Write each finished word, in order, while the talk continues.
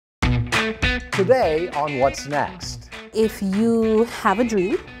Today on What's Next. If you have a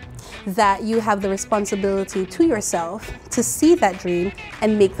dream, that you have the responsibility to yourself to see that dream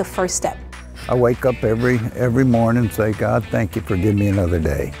and make the first step. I wake up every morning and say, God, thank you for giving me another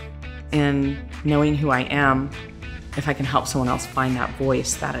day. And knowing who I am, if I can help someone else find that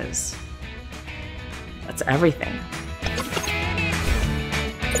voice, that's everything.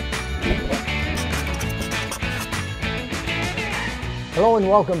 Hello and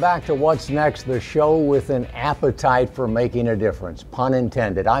welcome back to What's Next, the show with an appetite for making a difference, pun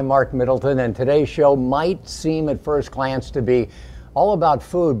intended. I'm Mark Middleton, and today's show might seem at first glance to be all about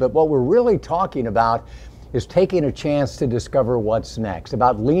food, but what we're really talking about is taking a chance to discover what's next,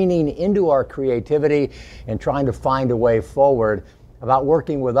 about leaning into our creativity and trying to find a way forward, about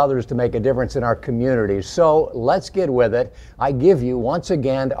working with others to make a difference in our communities. So let's get with it. I give you, once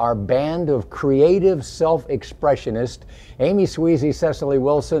again, our band of creative self-expressionists, Amy Sweezy, Cecily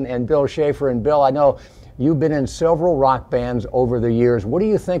Wilson, and Bill Schaefer. And Bill, I know you've been in several rock bands over the years. What do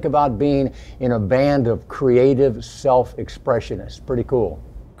you think about being in a band of creative self-expressionists? Pretty cool.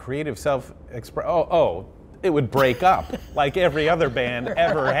 Creative it would break up like every other band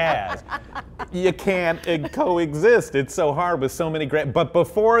ever has. You can't coexist. It's so hard with so many great, but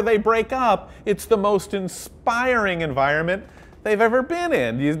before they break up, it's the most inspiring environment they've ever been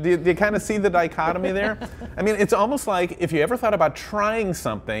in. Do you kind of see the dichotomy there? I mean, it's almost like if you ever thought about trying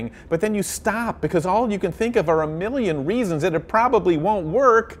something, but then you stop because all you can think of are a million reasons that it probably won't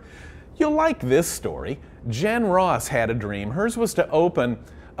work. You'll like this story. Jen Ross had a dream. Hers was to open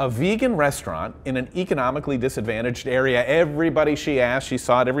a vegan restaurant in an economically disadvantaged area. Everybody she asked, she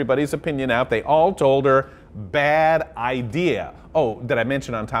sought everybody's opinion out. They all told her, bad idea. Oh, did I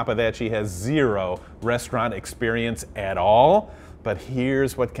mention on top of that she has zero restaurant experience at all? But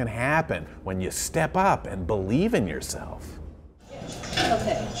here's what can happen when you step up and believe in yourself.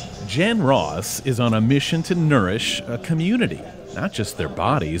 Okay. Jen Ross is on a mission to nourish a community. Not just their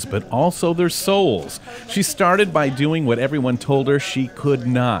bodies, but also their souls. She started by doing what everyone told her she could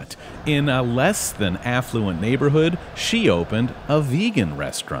not. In a less than affluent neighborhood, she opened a vegan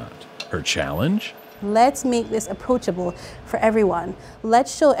restaurant. Her challenge? Let's make this approachable for everyone.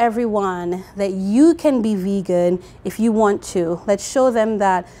 Let's show everyone that you can be vegan if you want to. Let's show them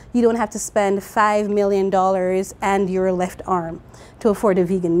that you don't have to spend $5 million and your left arm to afford a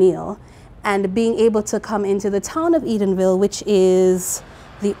vegan meal. And being able to come into the town of Edenville, which is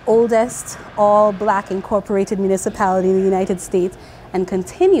the oldest all-black incorporated municipality in the United States, and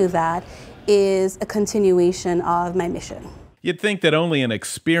continue that is a continuation of my mission. You'd think that only an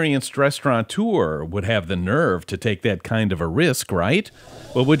experienced restaurateur would have the nerve to take that kind of a risk, right?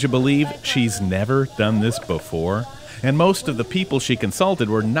 Well, would you believe she's never done this before? And most of the people she consulted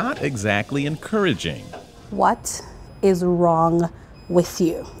were not exactly encouraging. What is wrong with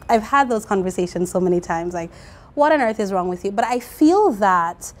you? I've had those conversations so many times, like, what on earth is wrong with you? But I feel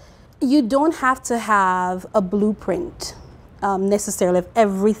that you don't have to have a blueprint necessarily of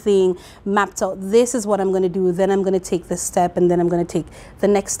everything mapped out. This is what I'm going to do, then I'm going to take this step, and then I'm going to take the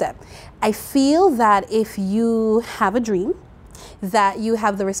next step. I feel that if you have a dream, that you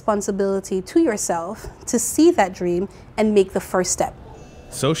have the responsibility to yourself to see that dream and make the first step.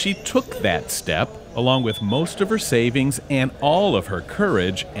 So she took that step, along with most of her savings and all of her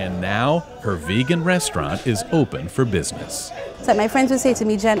courage, and now her vegan restaurant is open for business. So my friends would say to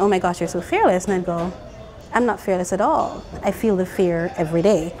me, Jen, oh my gosh, you're so fearless. And I'd go, I'm not fearless at all. I feel the fear every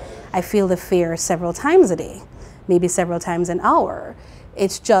day. I feel the fear several times a day, maybe several times an hour.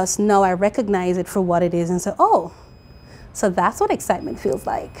 It's just, no, I recognize it for what it is and say, oh, so that's what excitement feels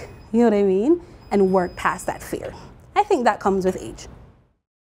like. You know what I mean? And work past that fear. I think that comes with age.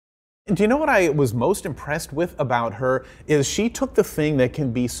 Do you know what I was most impressed with about her is she took the thing that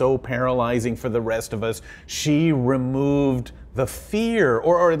can be so paralyzing for the rest of us. She removed the fear,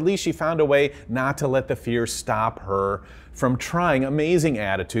 or at least she found a way not to let the fear stop her from trying. Amazing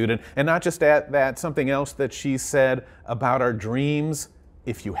attitude. And not just that, something else that she said about our dreams.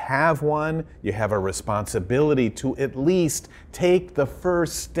 If you have one, you have a responsibility to at least take the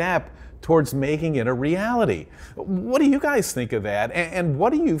first step towards making it a reality. What do you guys think of that? And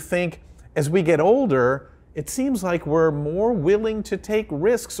what do you think as we get older, it seems like we're more willing to take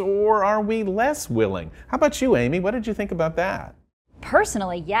risks, or are we less willing? How about you, Amy? What did you think about that?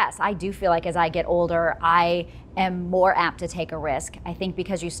 Personally, yes, I do feel like as I get older, I am more apt to take a risk. I think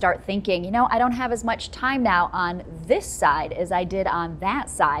because you start thinking, you know, I don't have as much time now on this side as I did on that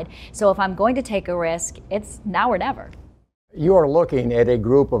side. So if I'm going to take a risk, it's now or never. You are looking at a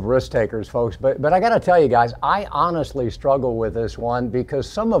group of risk takers, folks, but I got to tell you guys, I honestly struggle with this one because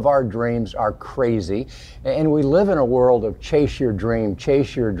some of our dreams are crazy, and we live in a world of chase your dream,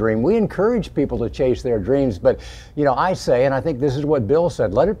 chase your dream. We encourage people to chase their dreams, but you know, I say, and I think this is what Bill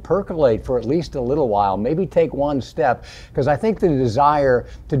said, let it percolate for at least a little while, maybe take one step, because I think the desire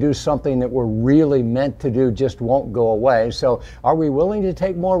to do something that we're really meant to do just won't go away. So are we willing to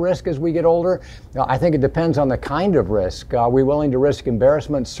take more risk as we get older? I think it depends on the kind of risk. Are we willing to risk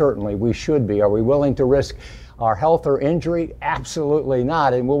embarrassment? Certainly, we should be. Are we willing to risk our health or injury? Absolutely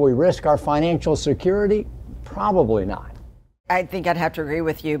not. And will we risk our financial security? Probably not. I think I'd have to agree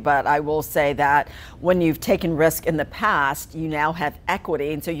with you, but I will say that when you've taken risk in the past, you now have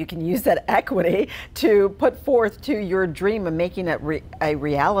equity, and so you can use that equity to put forth to your dream of making it a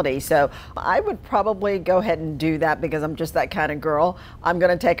reality. So I would probably go ahead and do that because I'm just that kind of girl. I'm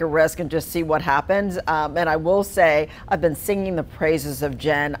going to take a risk and just see what happens. And I will say I've been singing the praises of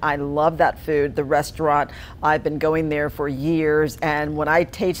Jen. I love that food, the restaurant. I've been going there for years, and when I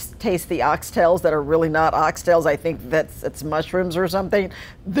taste the oxtails that are really not oxtails, I think it's mushrooms or something.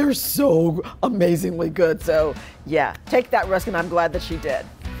 They're so amazingly good. So yeah, take that risk, and I'm glad that she did.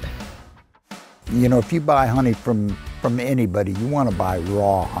 You know, if you buy honey from anybody, you want to buy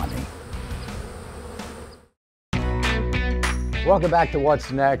raw honey. Welcome back to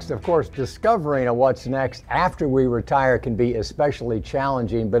What's Next. Of course, discovering a what's next after we retire can be especially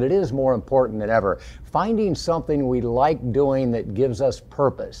challenging, but it is more important than ever. Finding something we like doing that gives us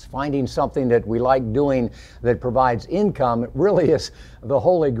purpose, finding something that we like doing that provides income really is the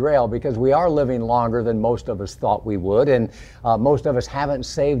holy grail, because we are living longer than most of us thought we would, and most of us haven't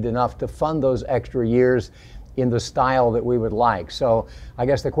saved enough to fund those extra years in the style that we would like. So I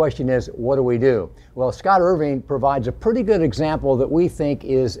guess the question is, what do we do? Well, Scott Irving provides a pretty good example that we think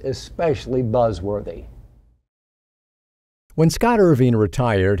is especially buzzworthy. When Scott Irving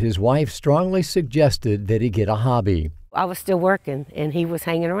retired, his wife strongly suggested that he get a hobby. I was still working and he was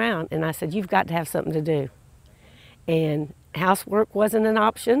hanging around, and I said, you've got to have something to do. And housework wasn't an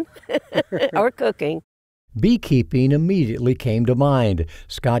option or cooking. Beekeeping immediately came to mind.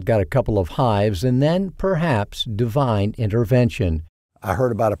 Scott got a couple of hives and then perhaps divine intervention. I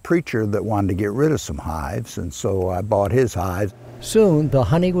heard about a preacher that wanted to get rid of some hives, and so I bought his hives. Soon the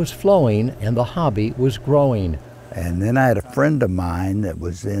honey was flowing and the hobby was growing. And then I had a friend of mine that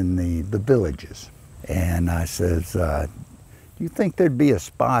was in the villages, and I says, do you think there'd be a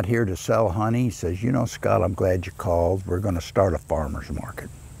spot here to sell honey? He says, you know, Scott, I'm glad you called. We're going to start a farmer's market.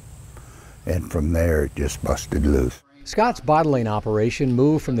 And from there, it just busted loose. Scott's bottling operation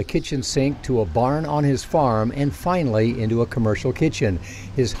moved from the kitchen sink to a barn on his farm and finally into a commercial kitchen.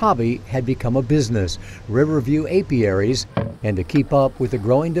 His hobby had become a business, Riverview Apiaries, and to keep up with the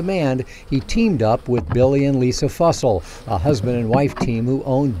growing demand, he teamed up with Billy and Lisa Fussell, a husband and wife team who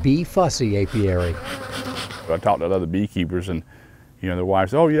own Bee Fussy Apiary. I talked to other beekeepers, and you know, their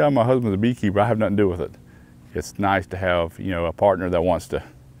wives, oh yeah, my husband's a beekeeper, I have nothing to do with it. It's nice to have, you know, a partner that wants to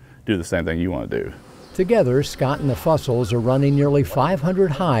do the same thing you want to do. Together, Scott and the Fussells are running nearly 500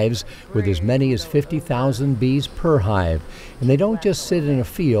 hives with as many as 50,000 bees per hive. And they don't just sit in a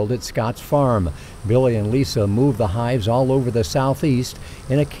field at Scott's farm. Billy and Lisa move the hives all over the southeast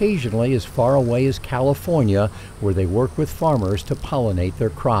and occasionally as far away as California, where they work with farmers to pollinate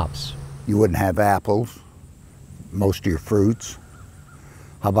their crops. You wouldn't have apples, most of your fruits.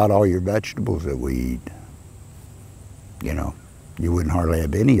 How about all your vegetables that we eat? You know, you wouldn't hardly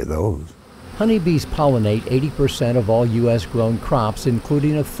have any of those. Honeybees pollinate 80% of all U.S. grown crops,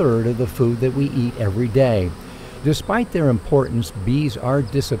 including a third of the food that we eat every day. Despite their importance, bees are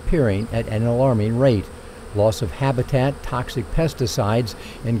disappearing at an alarming rate. Loss of habitat, toxic pesticides,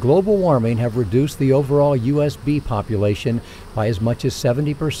 and global warming have reduced the overall U.S. bee population by as much as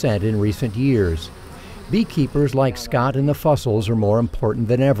 70% in recent years. Beekeepers like Scott and the Fussells are more important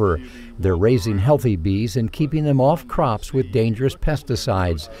than ever. They're raising healthy bees and keeping them off crops with dangerous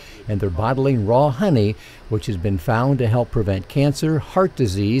pesticides. And they're bottling raw honey, which has been found to help prevent cancer, heart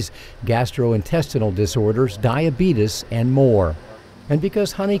disease, gastrointestinal disorders, diabetes, and more. And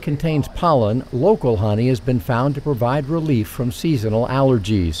because honey contains pollen, local honey has been found to provide relief from seasonal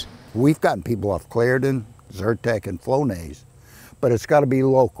allergies. We've gotten people off Claritin, Zyrtec, and Flonase, but it's got to be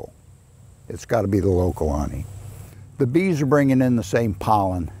local. It's got to be the local honey. The bees are bringing in the same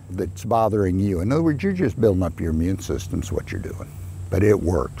pollen that's bothering you. In other words, you're just building up your immune system is what you're doing, but it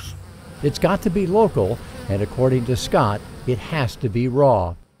works. It's got to be local, and according to Scott, it has to be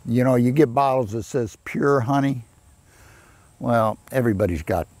raw. You know, you get bottles that says pure honey. Well, everybody's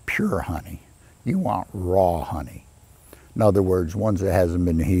got pure honey. You want raw honey. In other words, ones that hasn't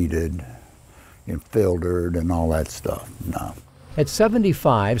been heated, and filtered and all that stuff. No. At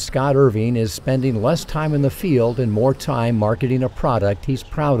 75, Scott Irving is spending less time in the field and more time marketing a product he's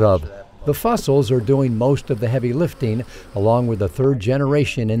proud of. The Fussels are doing most of the heavy lifting, along with the third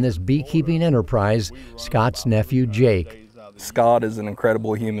generation in this beekeeping enterprise, Scott's nephew Jake. Scott is an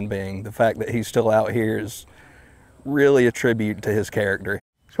incredible human being. The fact that he's still out here is really a tribute to his character.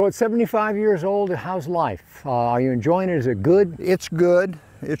 So at 75 years old, how's life? Are you enjoying it? Is it good? It's good.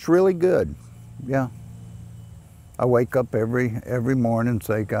 It's really good. Yeah. I wake up every morning and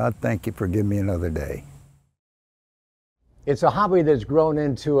say, God, thank you for giving me another day. It's a hobby that's grown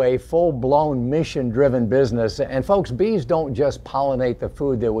into a full-blown mission-driven business. And folks, bees don't just pollinate the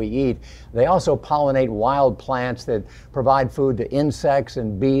food that we eat. They also pollinate wild plants that provide food to insects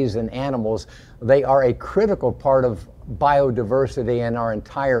and bees and animals. They are a critical part of biodiversity and our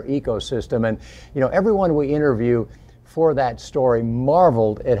entire ecosystem. And you know, everyone we interview for that story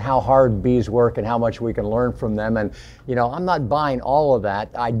marveled at how hard bees work and how much we can learn from them. And you know, I'm not buying all of that.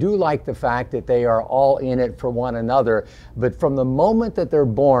 I do like the fact that they are all in it for one another, but from the moment that they're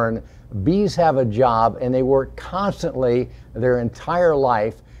born, bees have a job and they work constantly their entire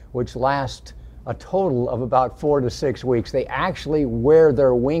life, which lasts a total of about 4 to 6 weeks. They actually wear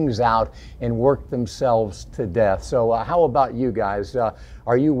their wings out and work themselves to death. So how about you guys?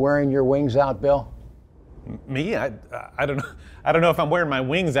 Are you wearing your wings out, Bill? Me? I don't know. I don't know if I'm wearing my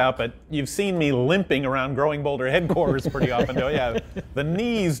wings out, but you've seen me limping around Growing Boulder headquarters pretty often. Yeah, the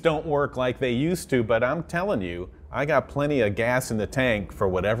knees don't work like they used to, but I'm telling you, I got plenty of gas in the tank for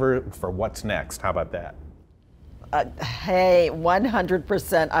what's next. How about that? Hey,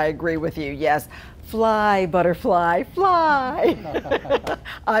 100% I agree with you. Yes, fly, butterfly, fly.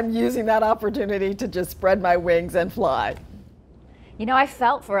 I'm using that opportunity to just spread my wings and fly. You know, I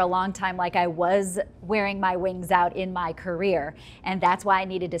felt for a long time like I was wearing my wings out in my career, and that's why I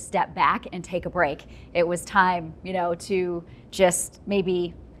needed to step back and take a break. It was time, you know, to just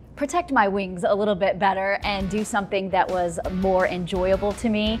maybe protect my wings a little bit better and do something that was more enjoyable to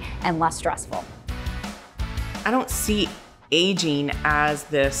me and less stressful. I don't see aging as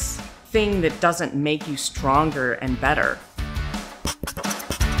this thing that doesn't make you stronger and better.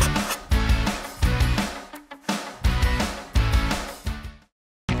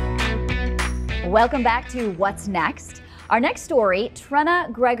 Welcome back to What's Next. Our next story, Trenna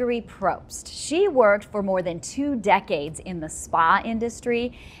Gregory Probst. She worked for more than 2 decades in the spa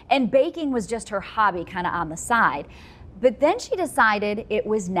industry, and baking was just her hobby kind of on the side. But then she decided it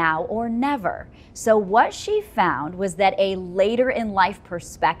was now or never. So what she found was that a later in life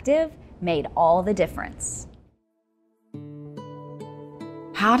perspective made all the difference.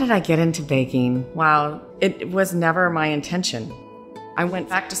 How did I get into baking? Wow, it was never my intention. I went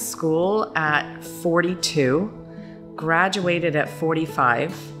back to school at 42, graduated at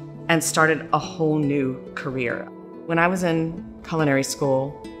 45, and started a whole new career. When I was in culinary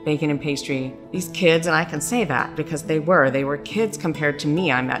school, baking and pastry, these kids, and I can say that because they were kids compared to me.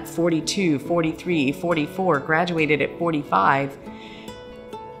 I'm at 42, 43, 44, graduated at 45.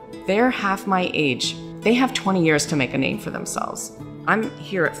 They're half my age. They have 20 years to make a name for themselves. I'm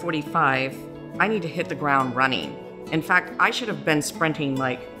here at 45. I need to hit the ground running. In fact, I should have been sprinting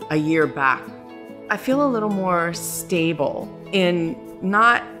like a year back. I feel a little more stable in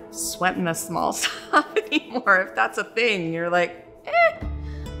not sweating the small stuff anymore. If that's a thing, you're like,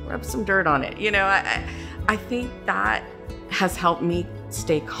 rub some dirt on it. You know, I think that has helped me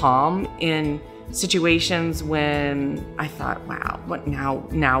stay calm in situations when I thought, wow, what now?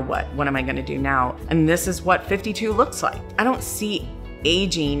 Now what? What am I gonna do now? And this is what 52 looks like. I don't see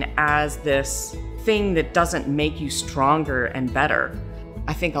aging as this thing that doesn't make you stronger and better.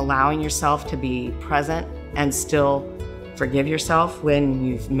 I think allowing yourself to be present and still forgive yourself when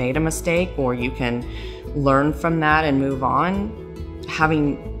you've made a mistake, or you can learn from that and move on.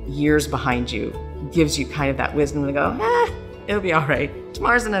 Having years behind you gives you kind of that wisdom to go, it'll be all right.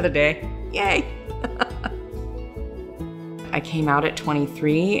 Tomorrow's another day. Yay. I came out at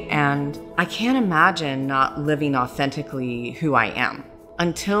 23, and I can't imagine not living authentically who I am.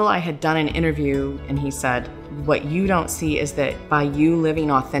 Until I had done an interview and he said, what you don't see is that by you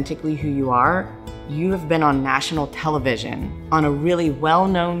living authentically who you are, you have been on national television on a really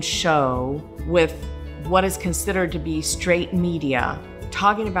well-known show with what is considered to be straight media,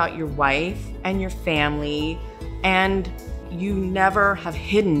 talking about your wife and your family, and you never have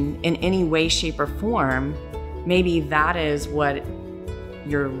hidden in any way, shape, or form. Maybe that is what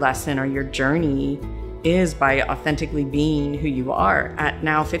your lesson or your journey is, by authentically being who you are. At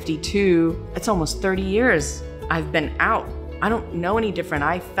now 52, it's almost 30 years I've been out. I don't know any different.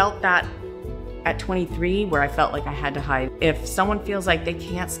 I felt that at 23 where I felt like I had to hide. If someone feels like they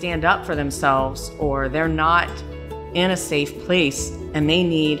can't stand up for themselves or they're not in a safe place and they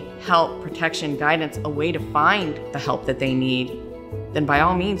need help, protection, guidance, a way to find the help that they need, then by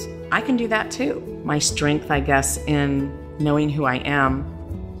all means, I can do that too. My strength, I guess, in knowing who I am,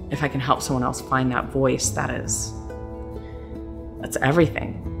 if I can help someone else find that voice, that's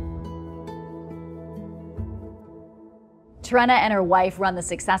everything. Trenna and her wife run the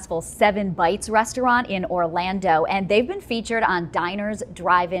successful 7 Bites restaurant in Orlando, and they've been featured on diners,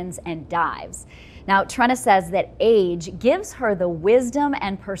 drive-ins, and dives. Now, Trenna says that age gives her the wisdom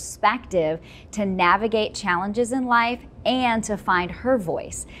and perspective to navigate challenges in life and to find her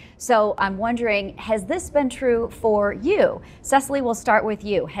voice. So I'm wondering, has this been true for you? Cecily, we'll start with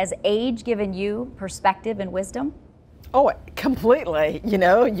you. Has age given you perspective and wisdom? Oh, completely. You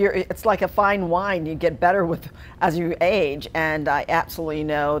know, it's like a fine wine. You get better as you age. And I absolutely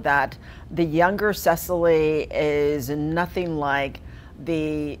know that the younger Cecily is nothing like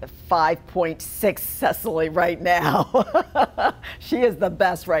the 5.6 Cecily right now. She is the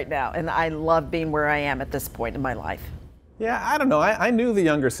best right now. And I love being where I am at this point in my life. Yeah, I don't know. I knew the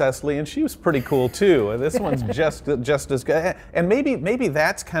younger Cecily, and she was pretty cool too. This one's just as good. And maybe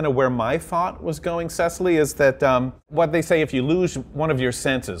that's kind of where my thought was going, Cecily, is that what they say, if you lose one of your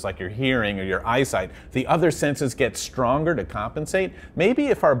senses, like your hearing or your eyesight, the other senses get stronger to compensate. Maybe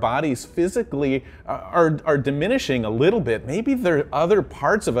if our bodies physically are diminishing a little bit, maybe there are other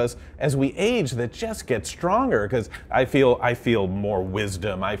parts of us as we age that just get stronger. Because I feel more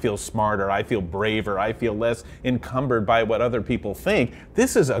wisdom, I feel smarter, I feel braver, I feel less encumbered by what other people think.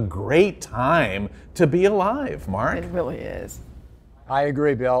 This is a great time to be alive, Mark. It really is. I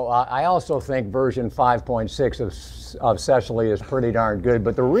agree, Bill. I also think version 5.6 of Cecily is pretty darn good,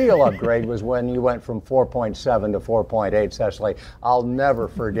 but the real upgrade was when you went from 4.7 to 4.8, Cecily. I'll never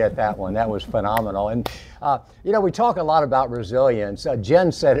forget that one. That was phenomenal. And, you know, we talk a lot about resilience. Jen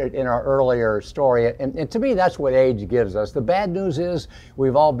said it in our earlier story, and to me, that's what age gives us. The bad news is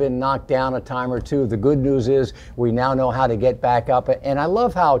we've all been knocked down a time or two. The good news is we now know how to get back up. And I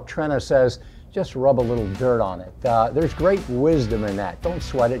love how Trenna says, just rub a little dirt on it. There's great wisdom in that. Don't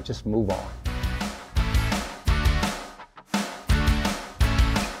sweat it, just move on.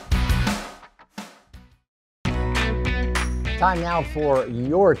 Time now for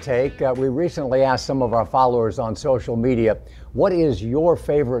your take. We recently asked some of our followers on social media, what is your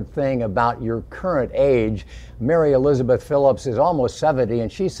favorite thing about your current age? Mary Elizabeth Phillips is almost 70,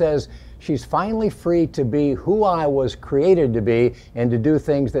 and she says she's finally free to be who I was created to be and to do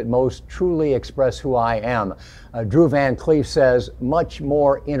things that most truly express who I am. Drew Van Cleef says much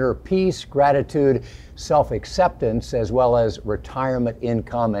more inner peace, gratitude, self-acceptance, as well as retirement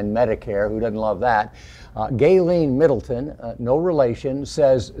income and Medicare. Who doesn't love that? Gayleen Middleton, no relation,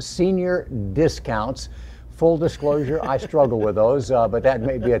 says senior discounts. Full disclosure, I struggle with those, but that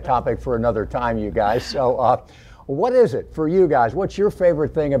may be a topic for another time, you guys. So what is it for you guys? What's your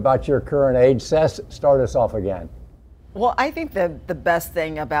favorite thing about your current age? Cess, start us off again. Well, I think the best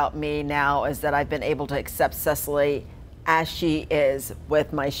thing about me now is that I've been able to accept Cecily as she is,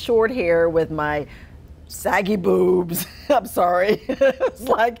 with my short hair, with my saggy boobs. I'm sorry.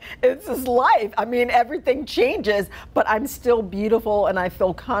 It's just life. I mean, everything changes, but I'm still beautiful and I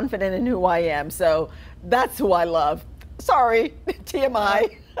feel confident in who I am. So that's who I love. Sorry,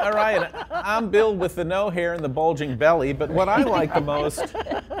 TMI. All right, I'm Bill with the no hair and the bulging belly, but what I like the most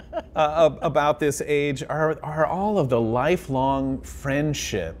about this age are all of the lifelong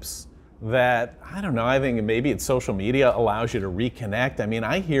friendships that, I don't know, I think maybe it's social media allows you to reconnect. I mean,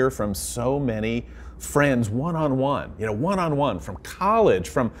 I hear from so many friends one-on-one, from college,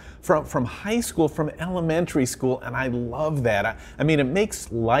 from high school, from elementary school, and I love that. I mean, it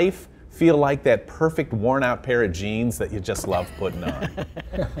makes life feel like that perfect worn out pair of jeans that you just love putting on.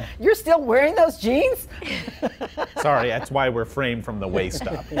 You're still wearing those jeans? Sorry, that's why we're framed from the waist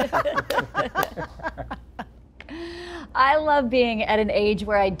up. I love being at an age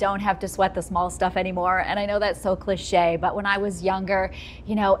where I don't have to sweat the small stuff anymore. And I know that's so cliche, but when I was younger,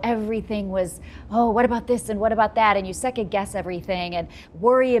 you know, everything was, oh, what about this and what about that? And you second guess everything and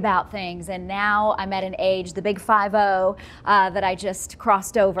worry about things. And now I'm at an age, the big 5-0 that I just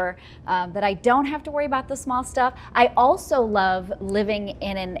crossed over, that I don't have to worry about the small stuff. I also love living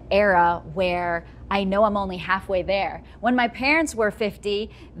in an era where I know I'm only halfway there. When my parents were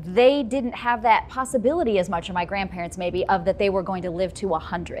 50, they didn't have that possibility as much, or my grandparents maybe, of that they were going to live to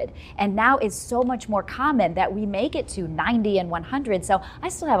 100. And now it's so much more common that we make it to 90 and 100, so I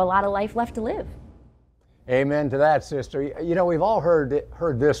still have a lot of life left to live. Amen to that, sister. You know, we've all heard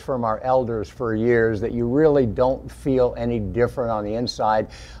this from our elders for years, that you really don't feel any different on the inside.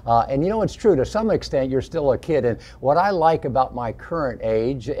 And you know, it's true. To some extent, you're still a kid. And what I like about my current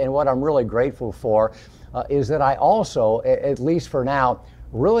age, and what I'm really grateful for, is that I also, at least for now,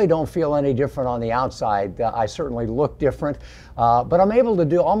 really don't feel any different on the outside. I certainly look different, but I'm able to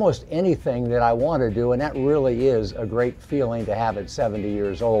do almost anything that I want to do, and that really is a great feeling to have at 70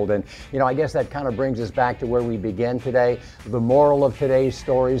 years old. And you know, I guess that kind of brings us back to where we began today. The moral of today's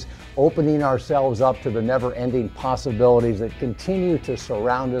stories, opening ourselves up to the never-ending possibilities that continue to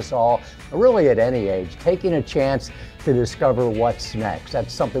surround us all, really at any age, taking a chance to discover what's next.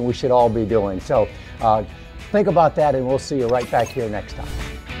 That's something we should all be doing. So think about that, and we'll see you right back here next time.